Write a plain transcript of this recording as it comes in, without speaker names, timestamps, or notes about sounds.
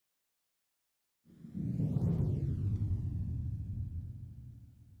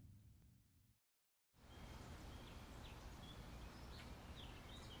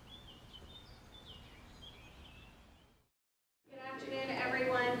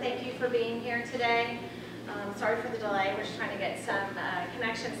for being here today. Sorry for the delay. We're just trying to get some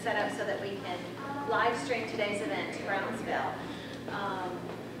connections set up so that we can live stream today's event to Brownsville.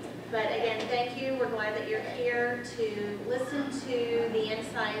 But again, thank you. We're glad that you're here to listen to the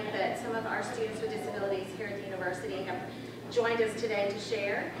insight that some of our students with disabilities here at the university have joined us today to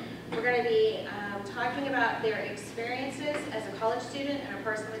share. We're going to be talking about their experiences as a college student and a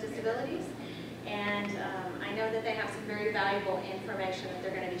person with disabilities. And I know that they have some very valuable information that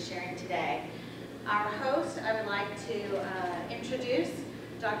they're going to be sharing today. Our host, I would like to introduce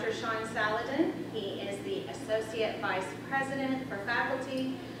Dr. Sean Saladin. He is the Associate Vice President for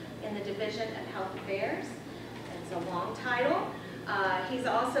Faculty in the Division of Health Affairs. It's a long title. He's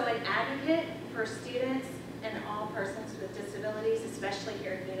also an advocate for students and all persons with disabilities, especially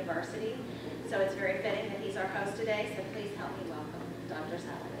here at the university. So it's very fitting that he's our host today, so please help me welcome Dr.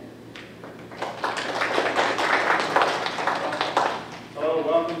 Saladin. Hello,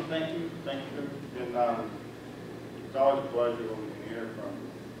 welcome, thank you. Thank you. And, it's always a pleasure when we can hear from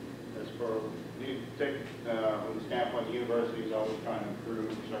this from the standpoint the university is always trying to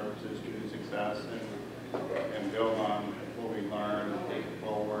improve services, student success, and build on what we learn and take it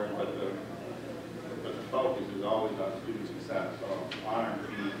forward. But the focus is always on student success. So I'm honored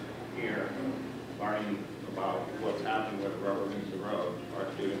to be here learning about what's happening where the rubber meets the road. Our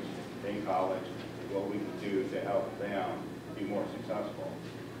students in college, what we can do to help them be more successful.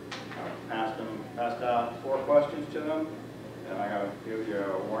 Passed out 4 questions to them, and I got to give you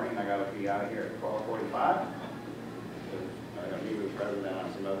a warning. I got to be out of here at 12:45. I got to meet with the president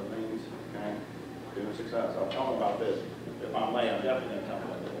on some other things. Okay, student success. I'll tell them about this. If I'm late, I'm definitely going to tell them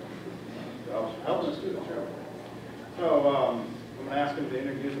about this. So I'll help the students, sure. So I'm going to ask them to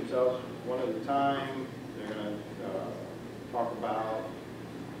introduce themselves one at a time. They're going to talk about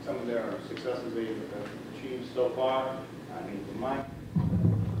some of their successes they've achieved so far. I need the mic.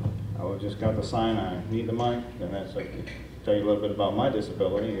 I just got the sign, I need the mic, and that's like to tell you a little bit about my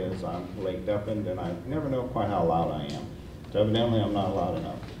disability is I'm late deafened and I never know quite how loud I am. So evidently I'm not loud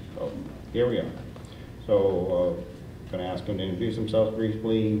enough. So here we are. So I'm going to ask them to introduce themselves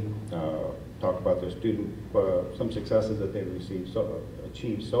briefly, talk about their student, some successes that they've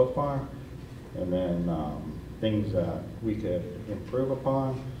achieved so far, and then things that we could improve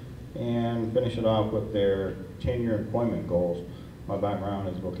upon, and finish it off with their 10-year employment goals. My background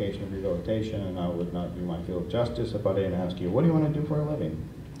is vocational rehabilitation, and I would not do my field justice if I didn't ask you, what do you want to do for a living?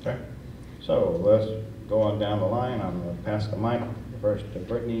 Okay. So let's go on down the line. I'm going to pass the mic first to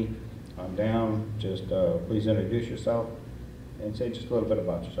Brittany. On down, just please introduce yourself and say just a little bit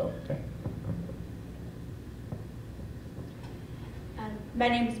about yourself, okay? My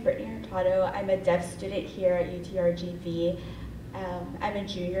name is Brittany Hurtado. I'm a deaf student here at UTRGV. I'm a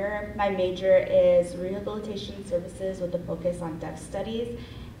junior. My major is rehabilitation services with a focus on deaf studies.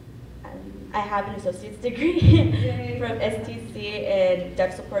 I have an associate's degree from STC in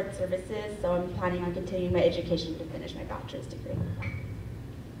deaf support services, so I'm planning on continuing my education to finish my bachelor's degree.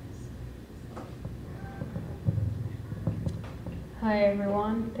 Hi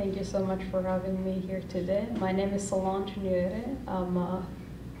everyone, thank you so much for having me here today. My name is Solange Nuere. I'm a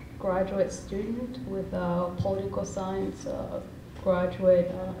graduate student with a political science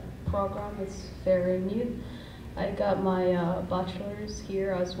graduate program. It's very new. I got my bachelor's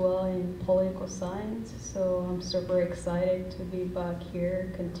here as well in political science, so I'm super excited to be back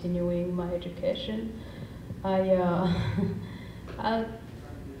here continuing my education.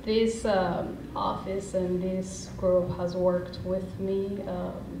 This office and this group has worked with me,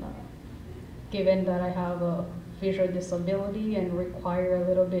 given that I have a visual disability and require a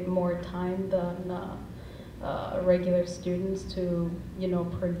little bit more time than regular students to,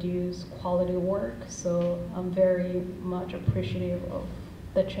 produce quality work. So I'm very much appreciative of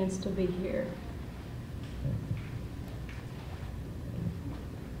the chance to be here.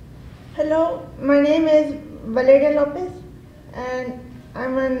 Hello, my name is Valeria Lopez, and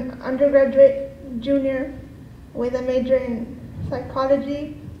I'm an undergraduate junior with a major in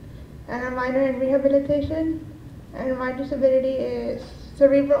psychology and a minor in rehabilitation, and my disability is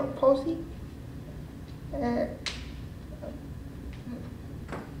cerebral palsy.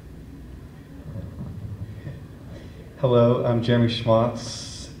 Hello, I'm Jeremy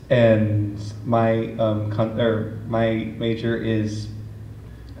Schmatz, and my major is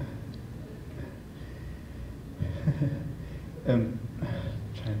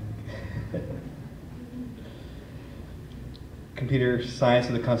computer science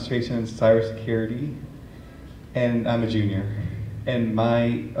with a concentration in cybersecurity, and I'm a junior. And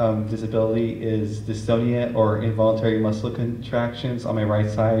my disability is dystonia, or involuntary muscle contractions on my right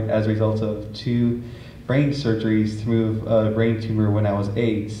side as a result of 2 brain surgeries to remove a brain tumor when I was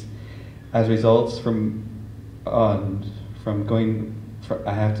 8. as results from going,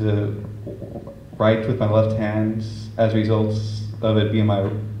 I have to write with my left hand as results of it being my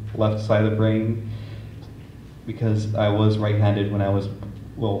left side of the brain, because I was right-handed when I was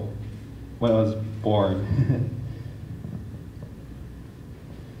born.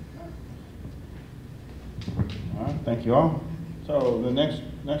 All right, thank you all. So the next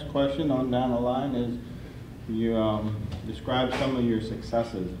question on down the line is, you describe some of your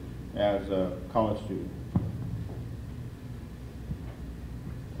successes as a college student.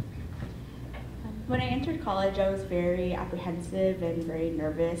 When I entered college, I was very apprehensive and very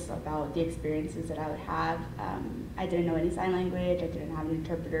nervous about the experiences that I would have. I didn't know any sign language, I didn't have an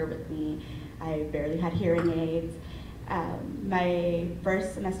interpreter with me, I barely had hearing aids. My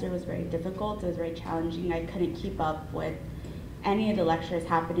first semester was very difficult, it was very challenging. I couldn't keep up with any of the lectures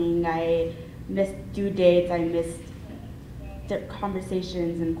happening. I missed due dates, I missed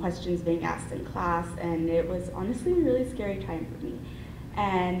conversations and questions being asked in class, and it was honestly a really scary time for me.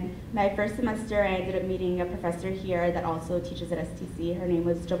 And my first semester, I ended up meeting a professor here that also teaches at STC. Her name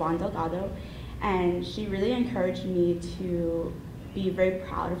was Jovan Delgado, and she really encouraged me to be very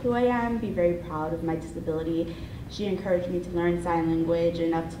proud of who I am, be very proud of my disability. She encouraged me to learn sign language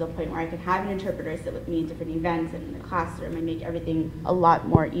enough to the point where I could have an interpreter sit with me in different events and in the classroom and make everything a lot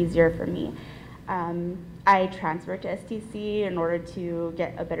more easier for me. I transferred to STC in order to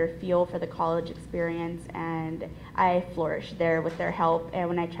get a better feel for the college experience, and I flourished there with their help. And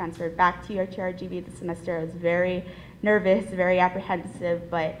when I transferred back to UTRGV this semester, I was very nervous, very apprehensive,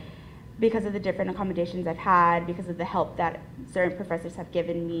 but because of the different accommodations I've had, because of the help that certain professors have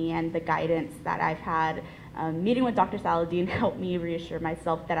given me and the guidance that I've had, meeting with Dr. Saladin helped me reassure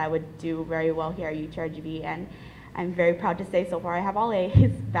myself that I would do very well here at UTRGV. And I'm very proud to say so far I have all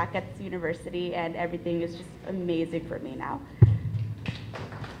A's back at this university, and everything is just amazing for me now.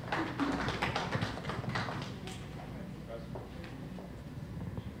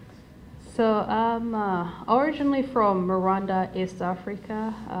 So I'm originally from Rwanda, East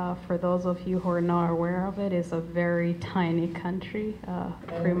Africa. For those of you who are not aware of it, it's a very tiny country,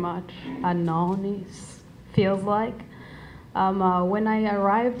 pretty much unknown, it feels like. When I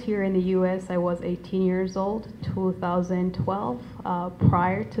arrived here in the US, I was 18 years old, 2012.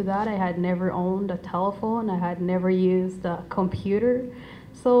 Prior to that, I had never owned a telephone. I had never used a computer.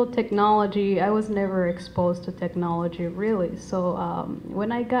 So technology, I was never exposed to technology really. So when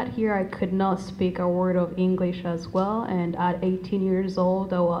I got here, I could not speak a word of English as well. And at 18 years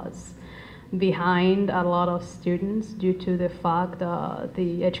old, I was behind a lot of students due to the fact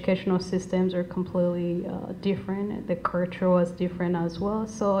the educational systems are completely different. The culture was different as well.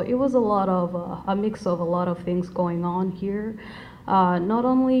 So it was a lot of a mix of a lot of things going on here. Not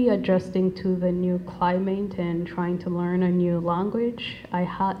only adjusting to the new climate and trying to learn a new language, I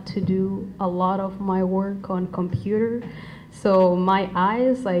had to do a lot of my work on computer. So my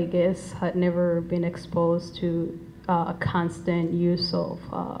eyes, I guess, had never been exposed to a constant use of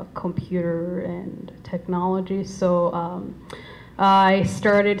computer and technology. So I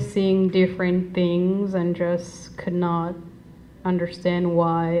started seeing different things and just could not understand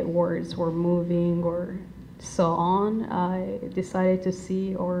why words were moving or so on. I decided to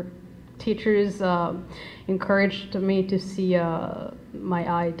see, or teachers encouraged me to see my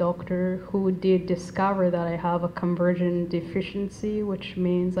eye doctor, who did discover that I have a convergent deficiency, which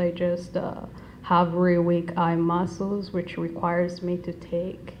means I just have very weak eye muscles, which requires me to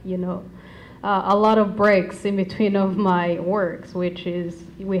take, a lot of breaks in between of my works, which is,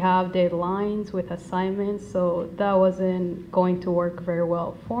 we have deadlines with assignments, so that wasn't going to work very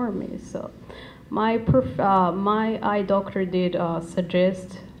well for me. So my eye doctor did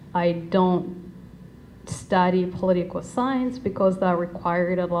suggest I don't study political science because that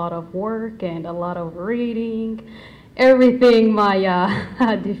required a lot of work and a lot of reading. Everything my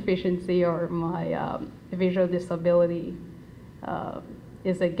deficiency or my visual disability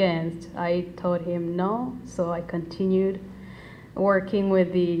is against. I told him no, so I continued working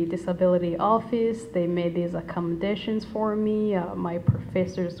with the disability office. They made these accommodations for me. My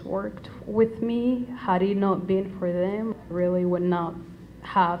professors worked with me. Had it not been for them, I really would not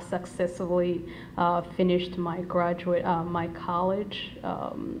have successfully finished my my college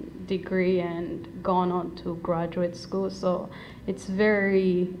degree and gone on to graduate school. So it's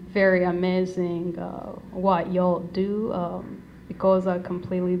very, very amazing what y'all do, because I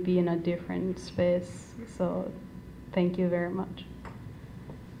completely be in a different space. So thank you very much.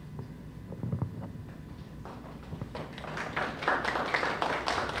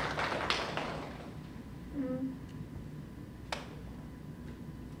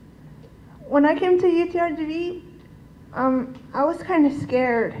 When I came to UTRGV, I was kind of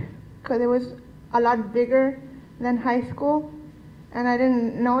scared because it was a lot bigger than high school, and I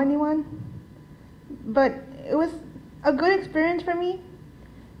didn't know anyone. But it was a good experience for me,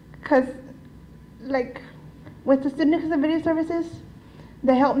 because like with the Student Accessibility Services,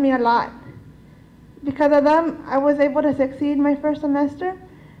 they helped me a lot. Because of them, I was able to succeed my first semester,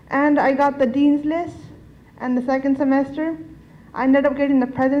 and I got the Dean's List, and the second semester, I ended up getting the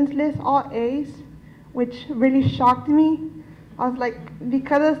President's List, all A's, which really shocked me. I was like,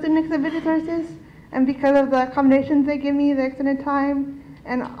 because of Student Accessibility Services, and because of the accommodations they give me, the extended time,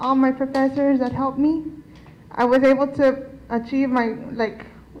 and all my professors that helped me, I was able to achieve my,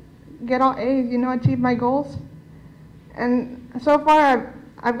 get all A's, achieve my goals. And so far,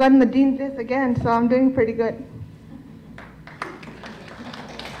 I've gotten the Dean's List again, so I'm doing pretty good.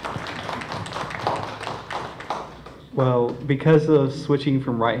 Well, because of switching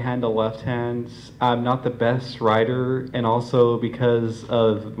from right hand to left hand, I'm not the best writer, and also because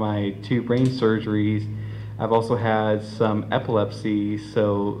of my 2 brain surgeries, I've also had some epilepsy,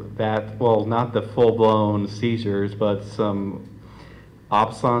 so that, well, not the full-blown seizures, but some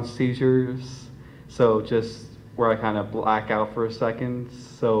absence seizures, so just where I kind of black out for a second,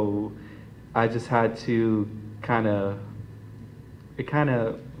 so I just had to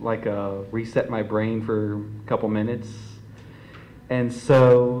reset my brain for a couple minutes. And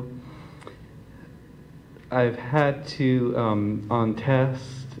so I've had to, on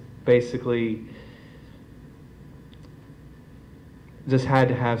test, basically just had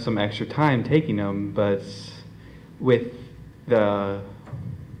to have some extra time taking them, but with the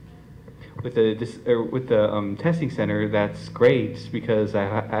testing center, that's great because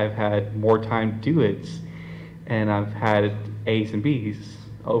I've had more time to do it, and I've had A's and B's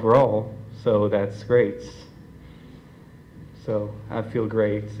overall, so that's great. So I feel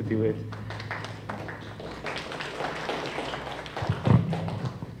great to do it.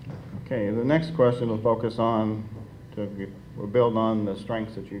 Okay, the next question will focus on, we'll build on the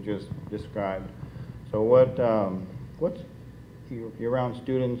strengths that you just described. So you're around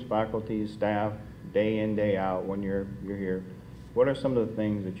students, faculty, staff, day in, day out when you're here. What are some of the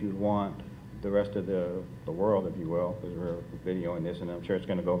things that you want the rest of the world, if you will, because we're videoing this and I'm sure it's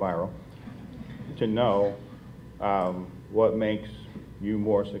going to go viral, to know what makes you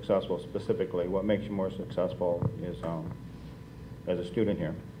more successful specifically? What makes you more successful is as a student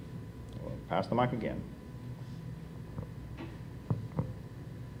here. Well, pass the mic again.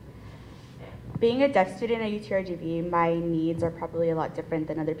 Being a deaf student at UTRGV, my needs are probably a lot different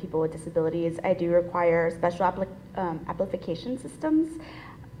than other people with disabilities. I do require special amplification systems.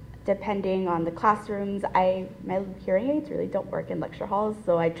 Depending on the classrooms, my hearing aids really don't work in lecture halls,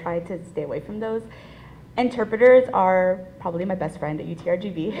 so I try to stay away from those. Interpreters are probably my best friend at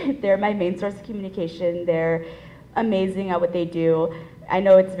UTRGV. They're my main source of communication. They're amazing at what they do. I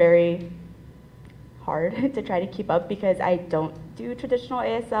know it's very hard to try to keep up because I don't do traditional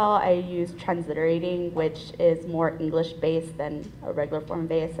ASL. I use transliterating, which is more English-based than a regular form of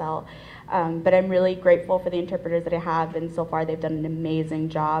ASL. But I'm really grateful for the interpreters that I have, and so far they've done an amazing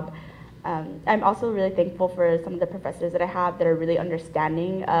job. I'm also really thankful for some of the professors that I have that are really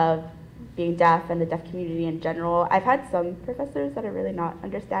understanding of being deaf and the deaf community in general. I've had some professors that are really not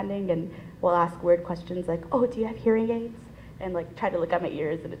understanding and will ask weird questions like, oh, do you have hearing aids? And like try to look at my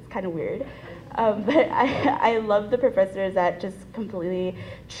ears, and it's kind of weird. But I love the professors that just completely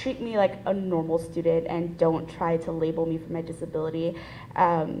treat me like a normal student and don't try to label me for my disability.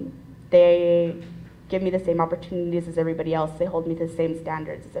 They give me the same opportunities as everybody else. They hold me to the same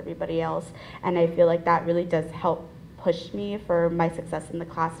standards as everybody else. And I feel like that really does help push me for my success in the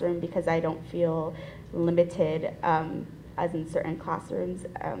classroom because I don't feel limited as in certain classrooms.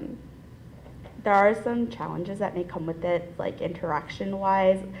 There are some challenges that may come with it, like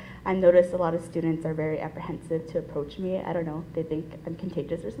interaction-wise. I noticed a lot of students are very apprehensive to approach me. I don't know, they think I'm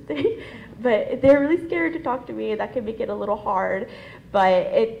contagious or something. But they're really scared to talk to me. That can make it a little hard. But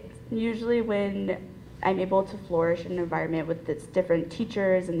it's usually when I'm able to flourish in an environment with its different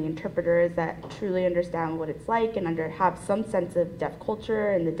teachers and the interpreters that truly understand what it's like and have some sense of deaf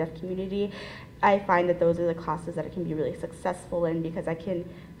culture and the deaf community, I find that those are the classes that I can be really successful in because I can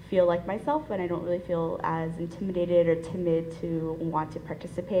feel like myself and I don't really feel as intimidated or timid to want to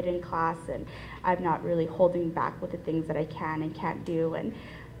participate in class, and I'm not really holding back with the things that I can and can't do. And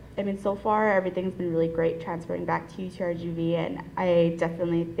I mean, so far everything's been really great transferring back to UTRGV, and I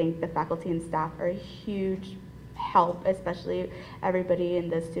definitely think the faculty and staff are a huge help, especially everybody in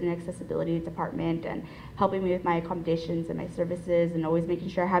the student accessibility department and helping me with my accommodations and my services and always making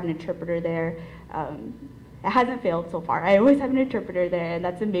sure I have an interpreter there. It hasn't failed so far. I always have an interpreter there, and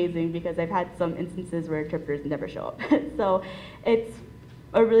that's amazing because I've had some instances where interpreters never show up. So it's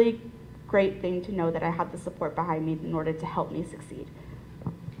a really great thing to know that I have the support behind me in order to help me succeed.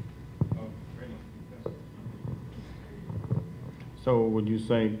 So would you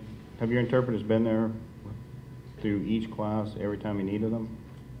say, have your interpreters been there through each class every time you needed them?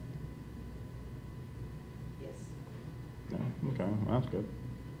 Yes. No? Okay, well, that's good.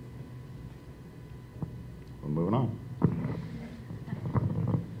 We're moving on.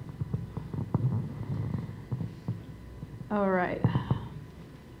 All right.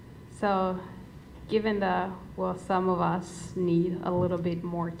 So, given that, well, some of us need a little bit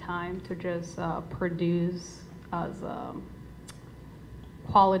more time to just produce as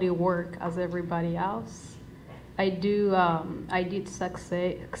quality work as everybody else, I did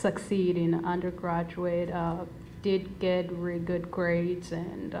succeed in undergraduate. Did get really good grades,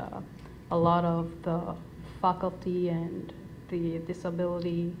 and a lot of the faculty and the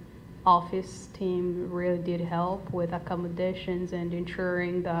disability office team really did help with accommodations and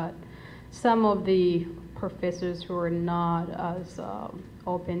ensuring that some of the professors who are not as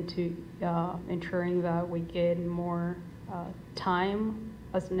open to ensuring that we get more time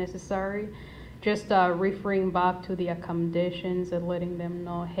as necessary. Just referring back to the accommodations and letting them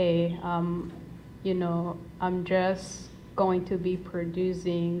know, hey, you know, I'm just going to be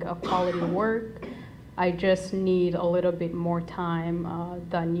producing a quality work. I just need a little bit more time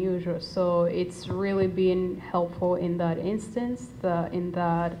than usual. So it's really been helpful in that instance,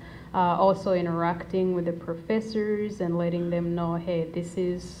 also interacting with the professors and letting them know, hey, this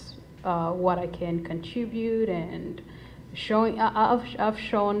is what I can contribute, and showing, I've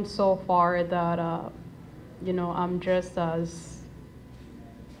shown so far that, you know, I'm just as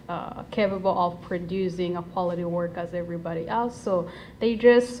capable of producing a quality work as everybody else. So they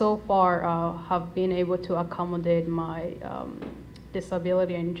just so far have been able to accommodate my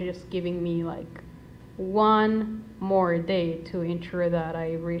disability and just giving me like one more day to ensure that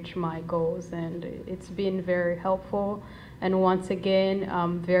I reach my goals, and it's been very helpful. And once again,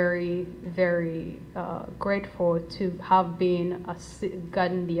 I'm very, very grateful to have been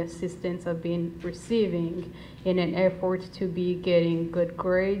gotten the assistance I've been receiving in an effort to be getting good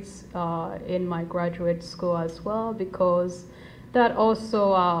grades in my graduate school as well, because that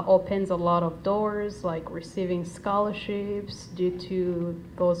also opens a lot of doors, like receiving scholarships due to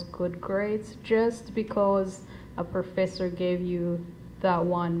those good grades, just because a professor gave you that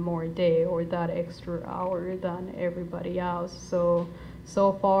one more day or that extra hour than everybody else. So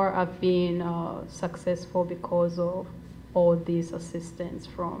far I've been successful because of all these assistance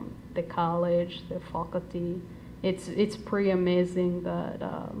from the college, the faculty. It's pretty amazing that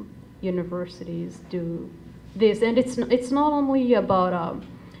universities do this, and it's not only about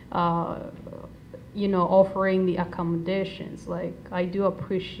you know, offering the accommodations. Like, I do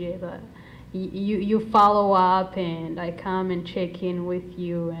appreciate that you follow up, and I come and check in with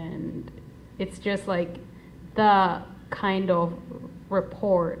you, and it's just like the kind of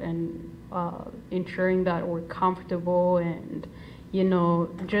rapport and ensuring that we're comfortable, and, you know,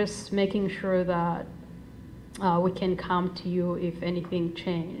 just making sure that we can come to you if anything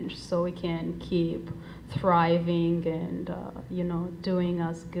changed, so we can keep thriving and you know, doing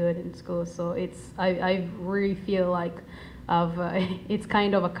us good in school. So I really feel like it's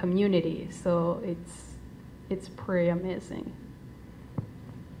kind of a community, so it's pretty amazing.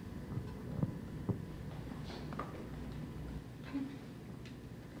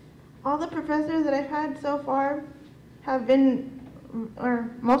 All the professors that I've had so far have been,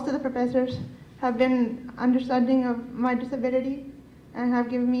 or most of the professors have been understanding of my disability and have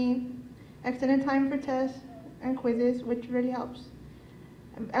given me extended time for tests and quizzes, which really helps.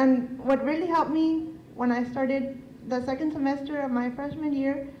 And what really helped me when I started the second semester of my freshman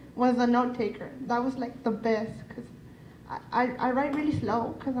year was a note taker. That was like the best, because I write really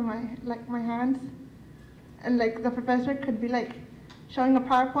slow because of my hands, and like the professor could be like showing a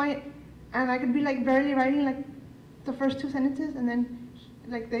PowerPoint, and I could be like barely writing like the first 2 sentences, and then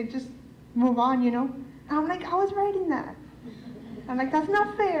like they just move on, you know. And I'm like, I was writing that. I'm like, that's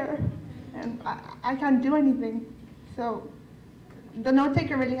not fair, and I can't do anything. So the note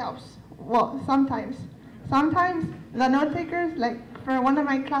taker really helps. Well, sometimes the note takers, like for one of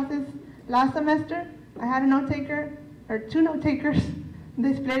my classes last semester, I had a note taker, or 2 note takers.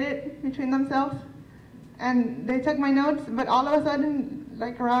 They split it between themselves, and they took my notes, but all of a sudden,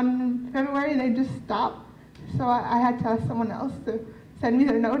 like around February, they just stopped. So I had to ask someone else to send me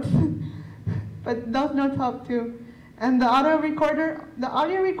their notes. But those notes help too. And the audio recorder,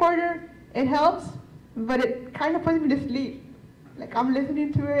 it helps, but it kind of puts me to sleep. Like, I'm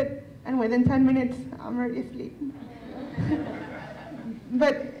listening to it, and within 10 minutes, I'm already asleep.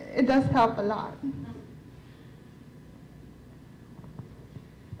 But it does help a lot.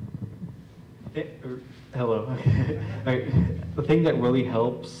 Hello. Alright, the thing that really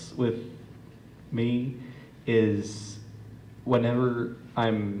helps with me is whenever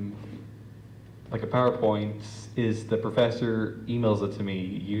I'm like a PowerPoint is the professor emails it to me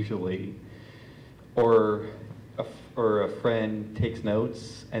usually, or a friend takes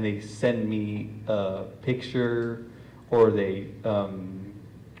notes and they send me a picture, or they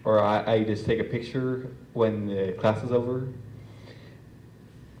or I just take a picture when the class is over.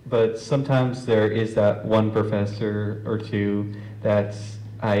 But sometimes there is that one professor or two that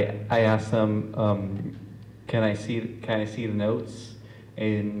I ask them, can I see the notes?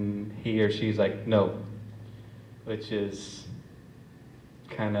 And he or she's like, no, which is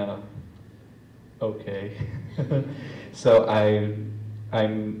kind of okay. So I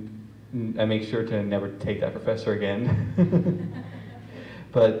make sure to never take that professor again.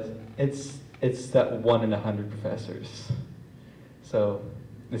 But it's that 1 in 100 professors. So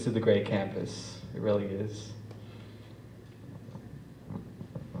this is the great campus. It really is.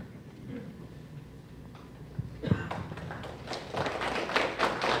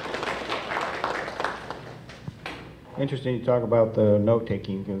 Interesting you talk about the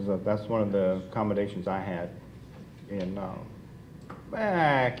note-taking, because that's one of the accommodations I had in,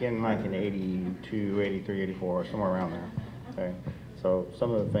 back in like in 82, 83, 84, somewhere around there, okay? So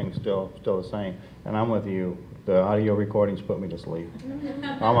some of the things still the same, and I'm with you. The audio recordings put me to sleep.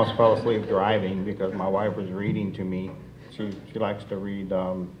 I almost fell asleep driving because my wife was reading to me. She likes to read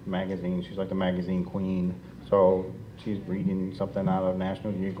magazines. She's like the magazine queen. So she's reading something out of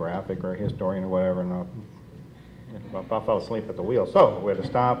National Geographic or Historian or whatever, and I fell asleep at the wheel. So we had to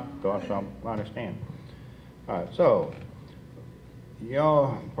stop, go on some, I understand. All right, so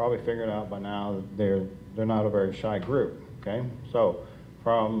y'all probably figured out by now that they're not a very shy group, okay? So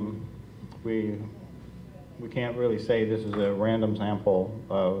we can't really say this is a random sample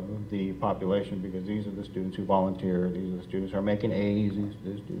of the population, because these are the students who volunteer, these are the students who are making A's, these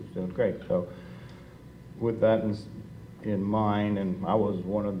are the students doing great. So with that in mind, and I was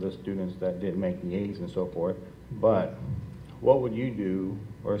one of the students that did make the A's and so forth, but what would you do,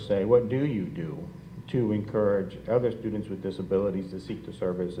 or say, what do you do to encourage other students with disabilities to seek the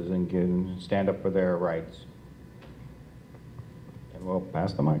services and stand up for their rights? And we'll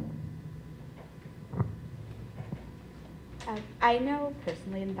pass the mic. I know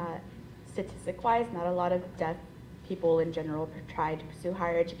personally that statistic-wise, not a lot of deaf people in general try to pursue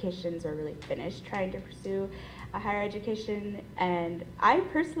higher educations or really finish trying to pursue a higher education. And I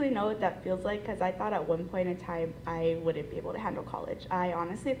personally know what that feels like, because I thought at one point in time I wouldn't be able to handle college. I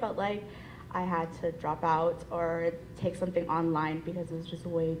honestly felt like I had to drop out or take something online because it was just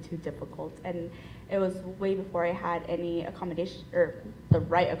way too difficult. And it was way before I had any accommodation, or the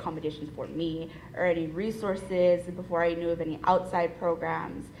right accommodations for me, or any resources, before I knew of any outside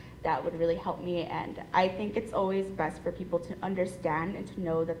programs that would really help me. And I think it's always best for people to understand and to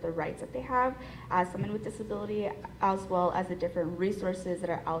know that the rights that they have as someone with disability, as well as the different resources that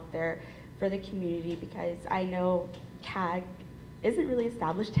are out there for the community, because I know CAG isn't really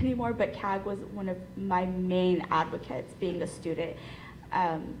established anymore, but CAG was one of my main advocates being a student,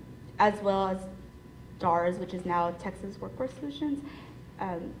 as well as DARS, which is now Texas Workforce Solutions.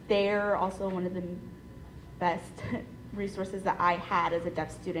 They're also one of the best resources that I had as a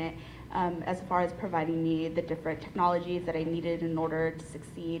deaf student, as far as providing me the different technologies that I needed in order to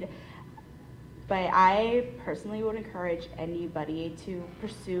succeed. But I personally would encourage anybody to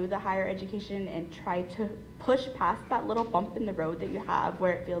pursue the higher education and try to push past that little bump in the road that you have,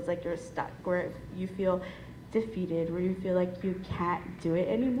 where it feels like you're stuck, where you feel defeated, where you feel like you can't do it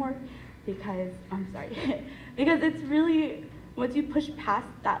anymore. Because, I'm sorry, because it's really, once you push past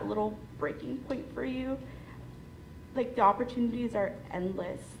that little breaking point for you, like the opportunities are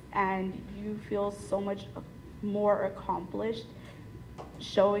endless, and you feel so much more accomplished,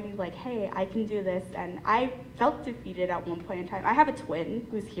 showing like, hey, I can do this. And I felt defeated at one point in time. I have a twin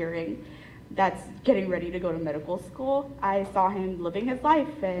who's hearing, that's getting ready to go to medical school. I saw him living his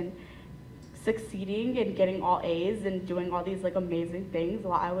life and succeeding and getting all A's and doing all these like amazing things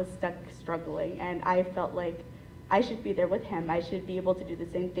while I was stuck struggling. And I felt like I should be there with him. I should be able to do the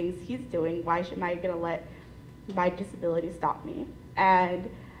same things he's doing. Why should I gonna let my disability stop me? And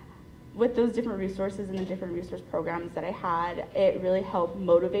with those different resources and the different resource programs that I had, it really helped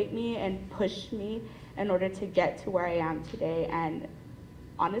motivate me and push me in order to get to where I am today. And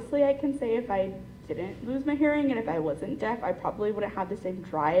honestly, I can say if I didn't lose my hearing and if I wasn't deaf, I probably wouldn't have the same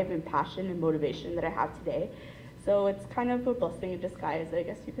drive and passion and motivation that I have today. So it's kind of a blessing in disguise, I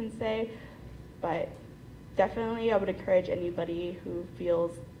guess you can say. But definitely I would encourage anybody who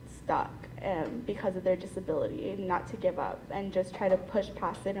feels stuck because of their disability, and not to give up and just try to push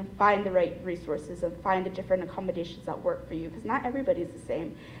past it and find the right resources and find the different accommodations that work for you, because not everybody's the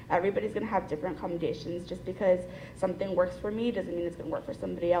same. Everybody's going to have different accommodations. Just because something works for me doesn't mean it's going to work for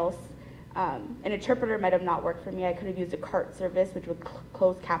somebody else. An interpreter might have not worked for me. I could have used a CART service, which would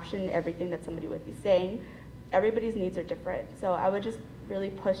close caption everything that somebody would be saying. Everybody's needs are different, so I would just really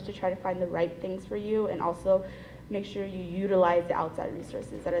push to try to find the right things for you, and also make sure you utilize the outside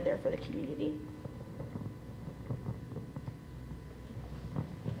resources that are there for the community.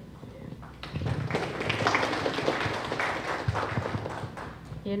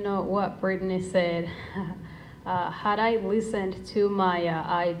 You know what Brittany said? Had I listened to my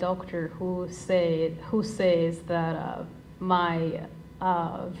eye doctor who says that my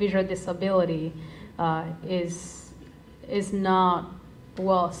visual disability is not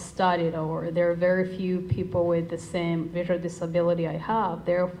well studied, or there are very few people with the same visual disability I have.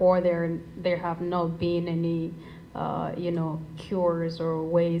 Therefore, there have not been any, cures or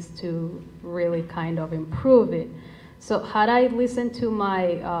ways to really kind of improve it. So had I listened to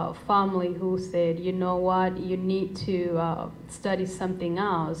my family who said, you know what, you need to study something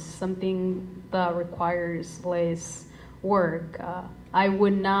else, something that requires less work, I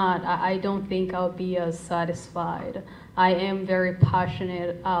would not, I don't think I'll be as satisfied. I am very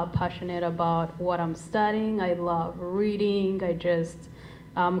passionate about what I'm studying. I love reading.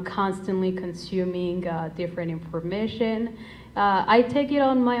 I'm constantly consuming different information. I take it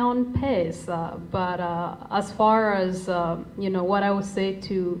on my own pace, but as far as, what I would say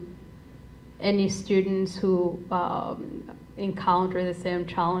to any students who encounter the same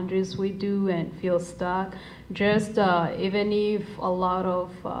challenges we do and feel stuck, just even if a lot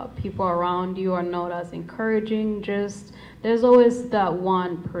of people around you are not as encouraging, there's always that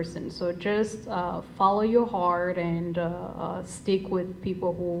one person. So just follow your heart and stick with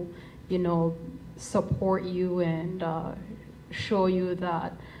people who, support you and show you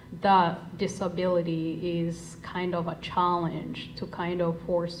that disability is kind of a challenge to kind of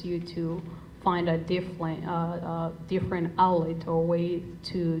force you to find a different outlet or way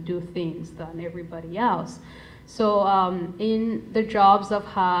to do things than everybody else. So in the jobs I've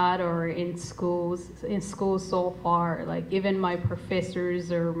had or in schools so far, like even my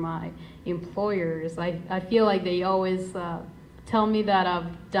professors or my employers, I feel like they always tell me that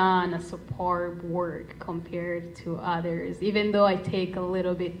I've done a superb work compared to others. Even though I take a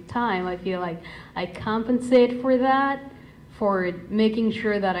little bit time, I feel like I compensate for that, for making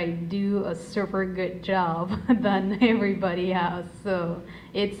sure that I do a super good job than everybody else. So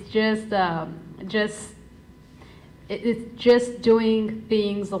it's just doing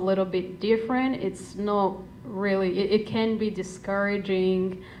things a little bit different. It's not really, it can be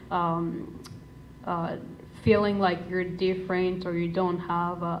discouraging, feeling like you're different or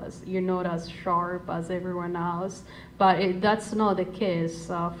you're not as sharp as everyone else. But that's not the case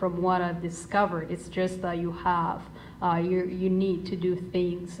from what I've discovered. It's just that you need to do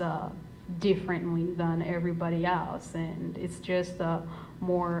things differently than everybody else. And it's just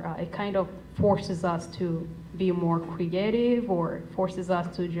it kind of forces us to be more creative, or forces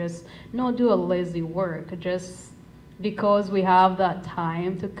us to just not do a lazy work. Just because we have that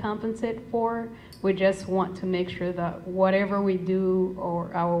time to compensate for, we just want to make sure that whatever we do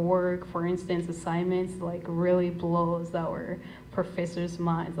or our work, for instance, assignments, like really blows our professors'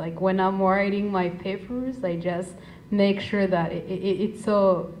 minds. Like when I'm writing my papers, I just make sure that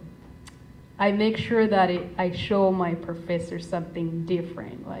I make sure that I show my professor something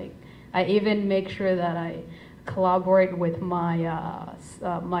different. Like I even make sure that I collaborate with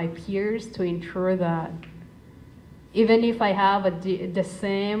my peers to ensure that even if I have the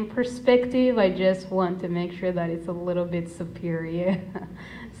same perspective, I just want to make sure that it's a little bit superior.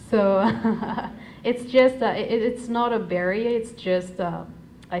 So it's just, it's not a barrier, it's just,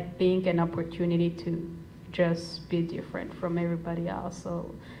 I think, an opportunity to just be different from everybody else.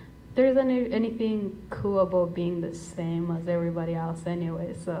 So there's anything cool about being the same as everybody else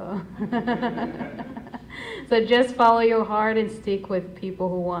anyway, so. So just follow your heart and stick with people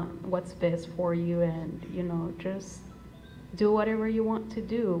who want what's best for you, and just do whatever you want to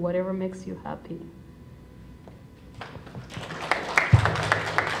do, whatever makes you happy.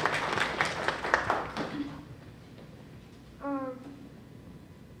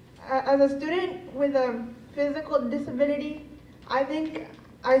 As a student with a physical disability, I think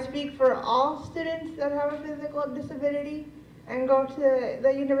I speak for all students that have a physical disability and go to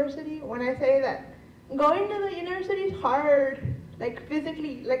the university when I say that going to the university is hard, like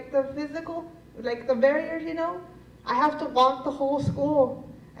physically, like the physical, like the barriers, I have to walk the whole school,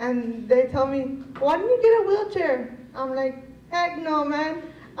 and they tell me, why don't you get a wheelchair? I'm like, heck no, man.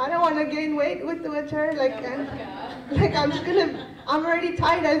 I don't want to gain weight with the wheelchair. Like, like I'm already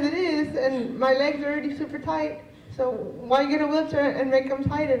tight as it is, and my legs are already super tight. So why get a wheelchair and make them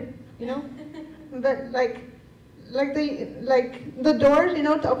tighter, you know? But like the doors, you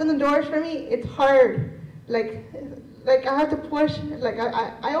know, to open the doors for me, it's hard. Like I have to push. Like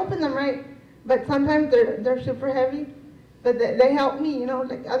I open them right, but sometimes they're super heavy. But they help me, you know.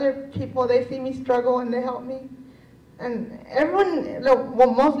 Like other people, they see me struggle and they help me. And everyone,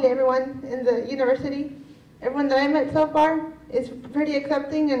 well, mostly everyone in the university, everyone that I met so far is pretty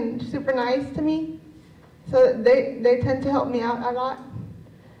accepting and super nice to me. So they tend to help me out a lot.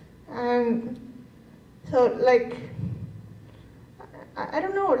 And so like, I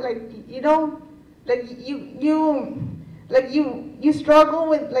don't know, like, you know, like you struggle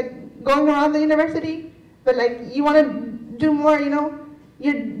with like going around the university, but like you want to do more, you know.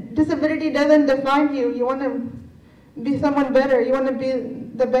 Your disability doesn't define you. You want to be someone better. You want to be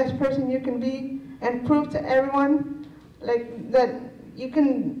the best person you can be and prove to everyone like that you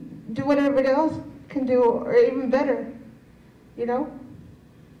can do what everybody else can do or even better, you know?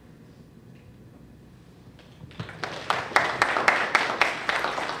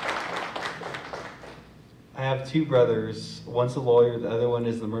 I have two brothers. One's a lawyer, the other one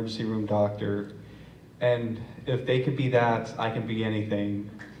is the emergency room doctor. And if they could be that, I can be anything.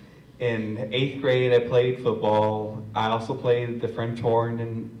 In 8th grade, I played football. I also played the French horn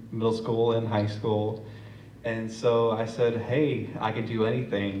in middle school and high school. And so I said, hey, I can do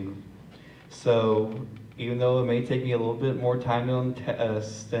anything. So even though it may take me a little bit more time on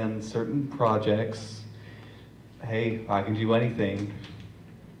tests and certain projects, hey, I can do anything.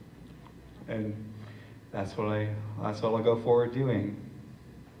 And that's what I'll go forward doing.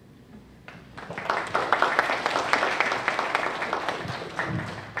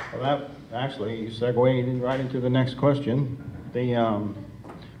 Well, that actually, you segued right into the next question.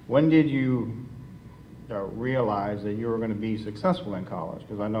 When did you realize that you were going to be successful in college?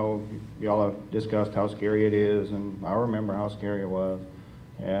 Because I know y'all have discussed how scary it is, and I remember how scary it was,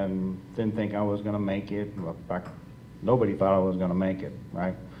 and didn't think I was going to make it. In fact, nobody thought I was going to make it,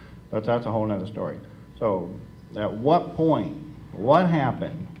 right? But that's a whole nother story. So, at what point, what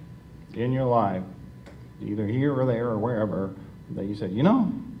happened in your life, either here or there or wherever, that you said, you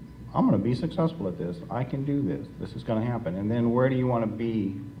know, I'm going to be successful at this. I can do this. This is going to happen. And then where do you want to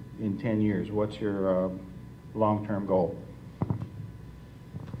be in 10 years? What's your long-term goal?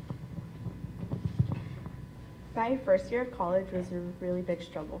 My first year of college was a really big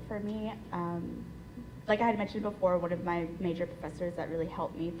struggle for me. Like I had mentioned before, one of my major professors that really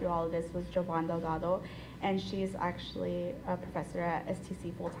helped me through all of this was Jovan Delgado, and she's actually a professor at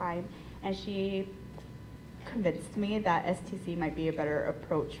STC full-time, and she convinced me that STC might be a better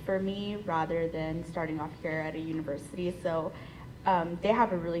approach for me rather than starting off here at a university. So they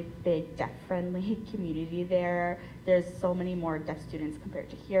have a really big deaf-friendly community there. There's so many more deaf students compared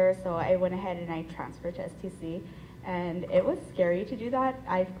to here, so I went ahead and I transferred to STC, and it was scary to do that.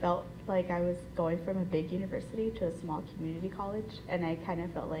 I felt like I was going from a big university to a small community college, and I kind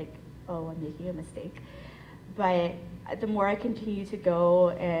of felt like, oh, I'm making a mistake. But the more I continued to go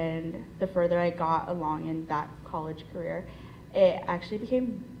and the further I got along in that college career, it actually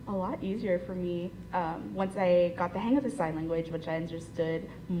became a lot easier for me once I got the hang of the sign language, which I understood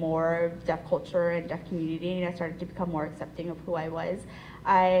more of deaf culture and deaf community, and I started to become more accepting of who I was.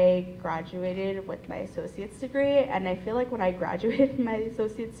 I graduated with my associate's degree, and I feel like when I graduated my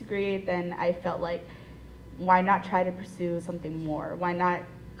associate's degree, then I felt like, why not try to pursue something more? Why not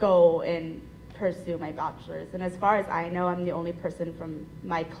go and pursue my bachelor's? And as far as I know, I'm the only person from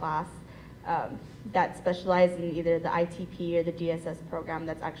my class that specialized in either the ITP or the DSS program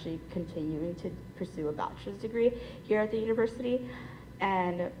that's actually continuing to pursue a bachelor's degree here at the university.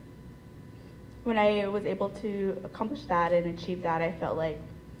 And when I was able to accomplish that and achieve that, I felt like,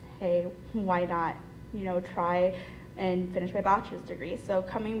 hey, why not, you know, try and finish my bachelor's degree. So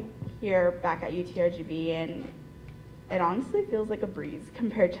coming here back at UTRGV, and it honestly feels like a breeze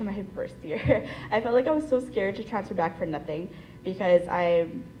compared to my first year. I felt like I was so scared to transfer back for nothing because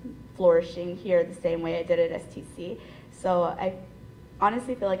I'm flourishing here the same way I did at STC. So I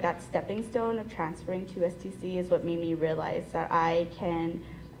honestly feel like that stepping stone of transferring to STC is what made me realize that I can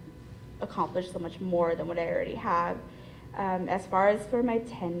accomplish so much more than what I already have. As far as for my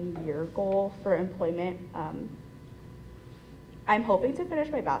 10-year goal for employment, I'm hoping to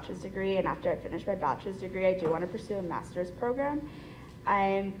finish my bachelor's degree, and after I finish my bachelor's degree, I do want to pursue a master's program.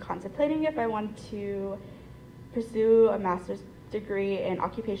 I'm contemplating if I want to pursue a master's degree in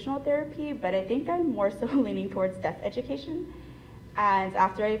occupational therapy, but I think I'm more so leaning towards deaf education. And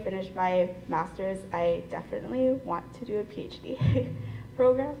after I finish my master's, I definitely want to do a PhD.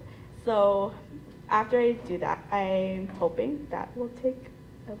 program. So after I do that, I'm hoping that will take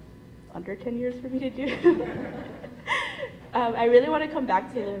under 10 years for me to do. I really want to come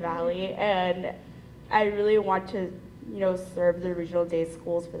back to the Valley, and I really want to, serve the regional day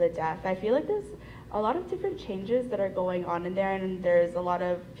schools for the deaf. I feel like there's a lot of different changes that are going on in there, and there's a lot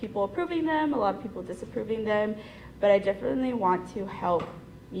of people approving them, a lot of people disapproving them, but I definitely want to help,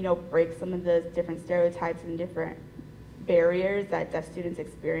 break some of the different stereotypes and different barriers that deaf students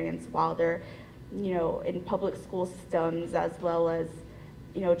experience while they're, in public school systems as well as,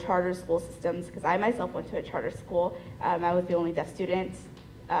 charter school systems, because I myself went to a charter school. I was the only deaf student.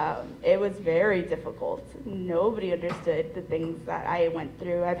 It was very difficult. Nobody understood the things that I went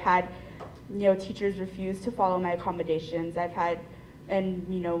through. I've had, teachers refuse to follow my accommodations. I've had, and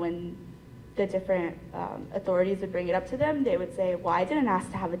when the different authorities would bring it up to them, they would say, well, I didn't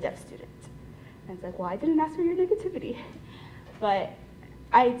ask to have a deaf student. And it's like, well, I didn't ask for your negativity. But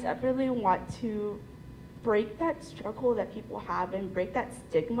I definitely want to break that struggle that people have and break that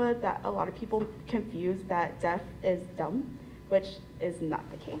stigma that a lot of people confuse that deaf is dumb, which is not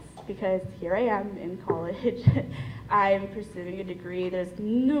the case, because here I am in college. I'm pursuing a degree. There's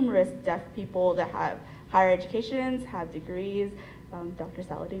numerous deaf people that have higher educations, have degrees, Dr.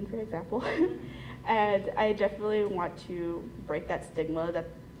 Saladin, for example. And I definitely want to break that stigma that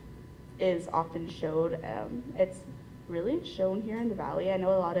is often showed. It's really shown here in the Valley. I know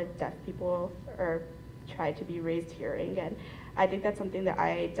a lot of deaf people try to be raised hearing, and I think that's something that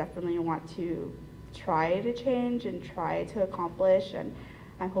I definitely want to try to change and try to accomplish, and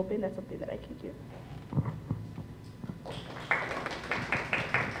I'm hoping that's something that I can do.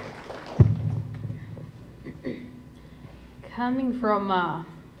 Coming from a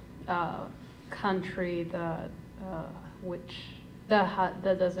country that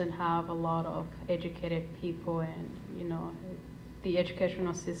doesn't have a lot of educated people, and the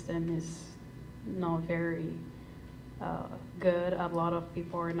educational system is not very good. A lot of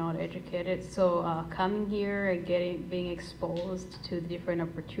people are not educated. So coming here and being exposed to different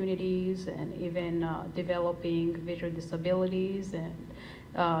opportunities, and even developing visual disabilities,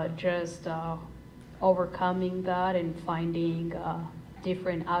 and just overcoming that and finding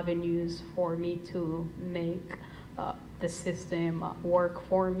different avenues for me to make the system work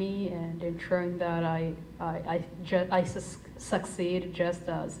for me, and ensuring that I succeed just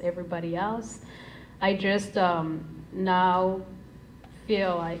as everybody else. I just now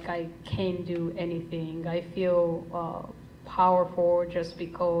feel like I can do anything. I feel powerful just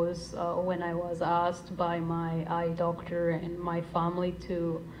because when I was asked by my eye doctor and my family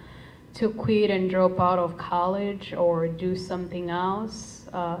to quit and drop out of college or do something else,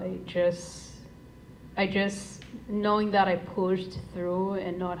 I just knowing that I pushed through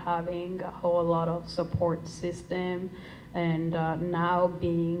and not having a whole lot of support system, and now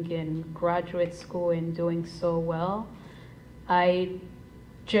being in graduate school and doing so well, I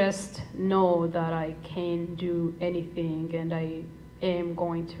just know that I can do anything, and I am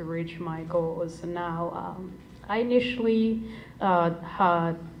going to reach my goals. Now, I initially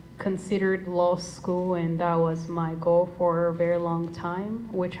had considered law school, and that was my goal for a very long time,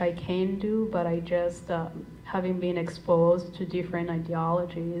 which I can do, but I just, having been exposed to different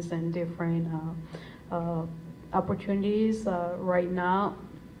ideologies and different opportunities right now,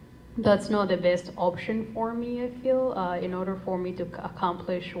 that's not the best option for me, I feel. In order for me to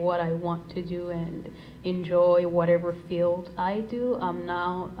accomplish what I want to do and enjoy whatever field I do, I'm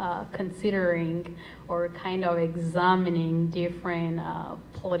now considering or kind of examining different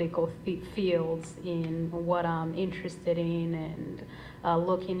political fields in what I'm interested in, and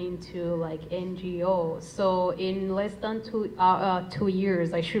looking into like NGOs. So in less than 2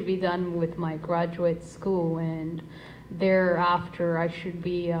 years, I should be done with my graduate school, and thereafter I should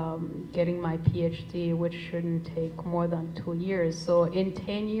be getting my PhD, which shouldn't take more than 2 years. So in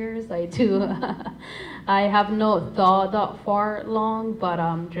 10 years, I do. I have not thought that far long, but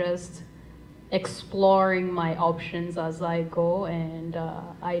I'm just exploring my options as I go, and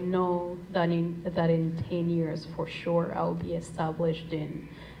I know that in 10 years for sure I'll be established in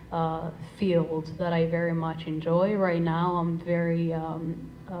a field that I very much enjoy. Right now I'm very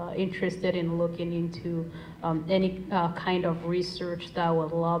interested in looking into any kind of research that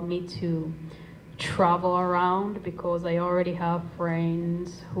will allow me to travel around, because I already have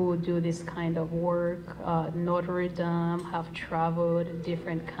friends who do this kind of work. Notre Dame have traveled in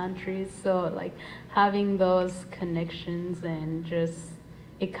different countries, so like having those connections, and just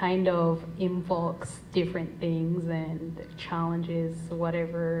it kind of invokes different things and challenges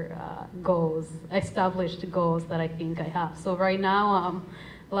whatever established goals that I think I have. So right now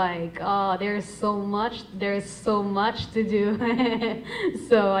Like, oh, there's so much to do.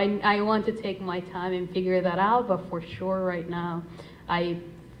 So I want to take my time and figure that out, but for sure right now, I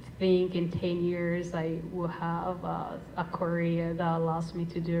think in 10 years I will have a career that allows me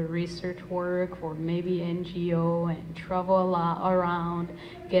to do research work for maybe NGO and travel a lot around,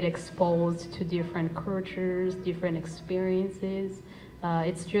 get exposed to different cultures, different experiences.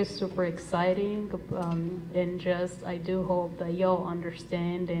 It's just super exciting, and just I do hope that y'all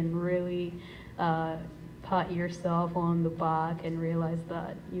understand and really pat yourself on the back and realize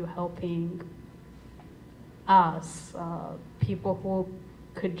that you're helping us, people who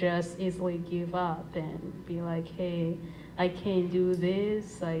could just easily give up and be like, hey, I can't do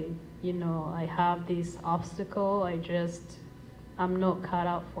this, I have this obstacle, I'm not cut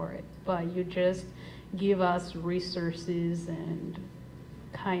out for it. But you just give us resources and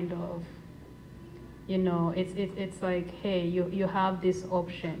kind of, it's like, hey, you have this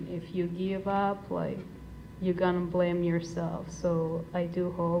option. If you give up, like, you're gonna blame yourself. So I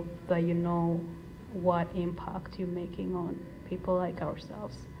do hope that you know what impact you're making on people like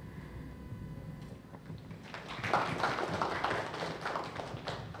ourselves.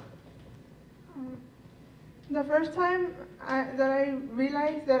 The first time that I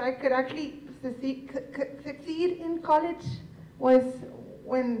realized that I could actually succeed in college was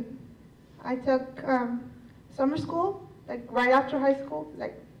when I took summer school, like right after high school,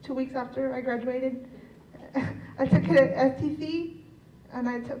 like 2 weeks after I graduated. I took it at STC, and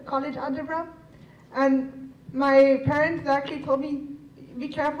I took college algebra. And my parents actually told me, be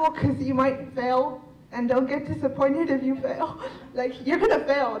careful because you might fail, and don't get disappointed if you fail. Like, you're gonna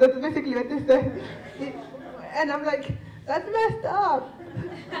fail, that's basically what they said. And I'm like, that's messed up.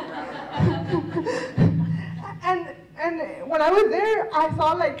 And when I was there, I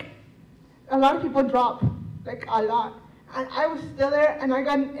saw like a lot of people drop, like a lot. And I was still there, and I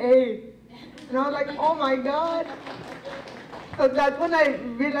got an A. And I was like, oh my God. So that's when I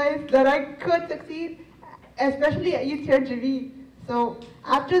realized that I could succeed, especially at UTRGV. So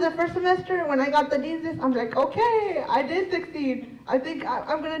after the first semester, when I got the thesis, I'm like, okay, I did succeed. I think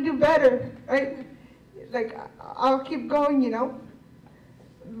I'm gonna do better, right? Like, I'll keep going,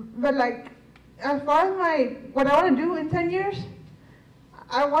 But like, as far as what I want to do in 10 years,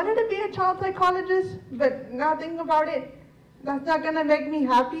 I wanted to be a child psychologist, but now thinking about it, that's not gonna make me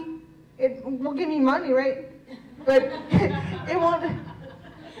happy. It will give me money, right? But it won't,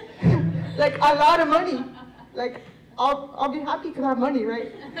 like a lot of money. Like, I'll be happy because I have money,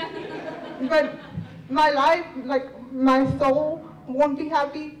 right? But my life, like my soul won't be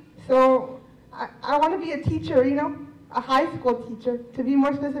happy. So I want to be a teacher, a high school teacher, to be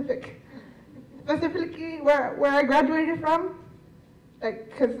more specific. Specifically where I graduated from,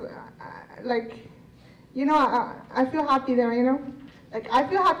 like, cause, I feel happy there, Like, I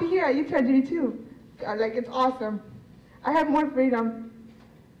feel happy here at UTRGV too. Like, it's awesome. I have more freedom.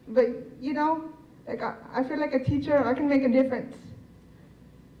 But, like, I feel like a teacher, I can make a difference.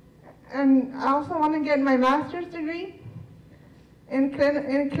 And I also want to get my master's degree in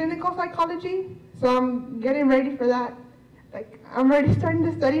clinical psychology, so I'm getting ready for that. Like, I'm already starting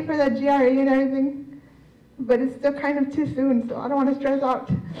to study for that GRE and everything, but it's still kind of too soon, so I don't want to stress out.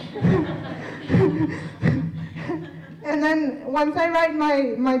 And then once I write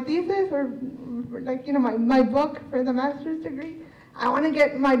my thesis, or like, my book for the master's degree, I want to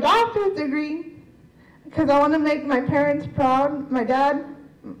get my doctor's degree, because I want to make my parents proud. My dad,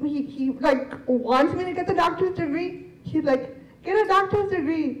 he like wants me to get the doctor's degree. He's like, get a doctor's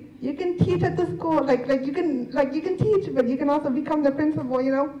degree. You can teach at the school. Like you can teach, but you can also become the principal.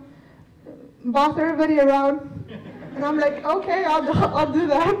 Boss everybody around. And I'm like, okay, I'll do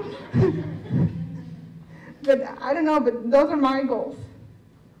that. But I don't know. But those are my goals.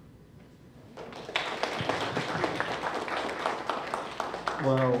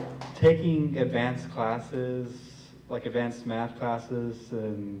 Well, taking advanced classes, like advanced math classes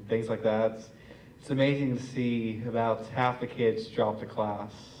and things like that, it's amazing to see about half the kids drop the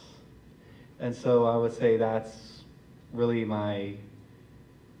class. And so I would say that's really my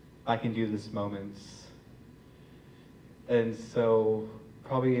I can do this moments. And so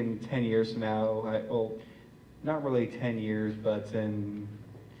probably in 10 years from now, not really 10 years, but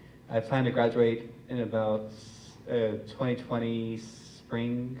I plan to graduate in about 2020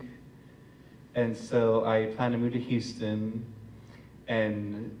 spring. And so I plan to move to Houston,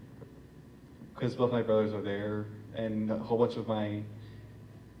 and because both my brothers are there, and a whole bunch of my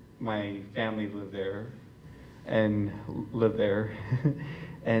family live there, and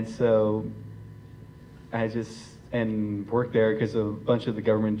so I work there because a bunch of the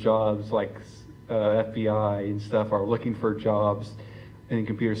government jobs, like FBI and stuff, are looking for jobs in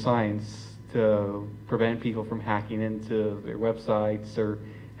computer science to prevent people from hacking into their websites or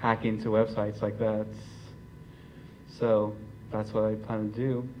hacking into websites like that. So that's what I plan to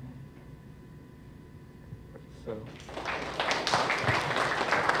do. So.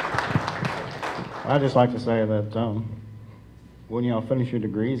 I'd just like to say that when y'all finish your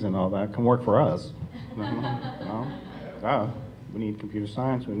degrees and all that, come work for us. We need computer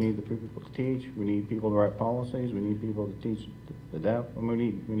science, we need the people to teach, we need people to write policies, we need people to teach the deaf, and we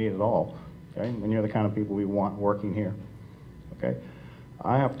need it all, okay? And you're the kind of people we want working here, okay?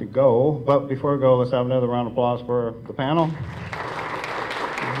 I have to go, but before I go, let's have another round of applause for the panel.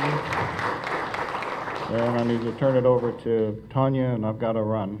 And I need to turn it over to Tanya, and I've got to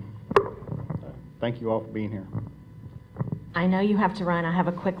run. Thank you all for being here. I know you have to run. I have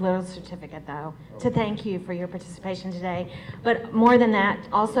a quick little certificate, though, to thank you for your participation today. But more than that,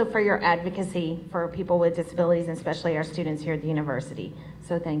 also for your advocacy for people with disabilities, and especially our students here at the university.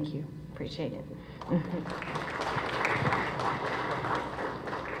 So thank you. Appreciate it.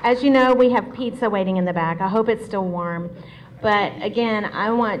 As you know, we have pizza waiting in the back. I hope it's still warm. But again,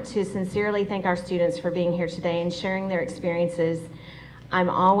 I want to sincerely thank our students for being here today and sharing their experiences. I'm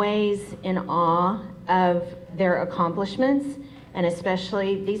always in awe of their accomplishments, and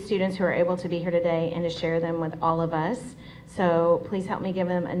especially these students who are able to be here today and to share them with all of us. So please help me give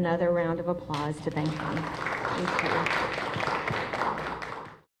them another round of applause to thank them. Thank you.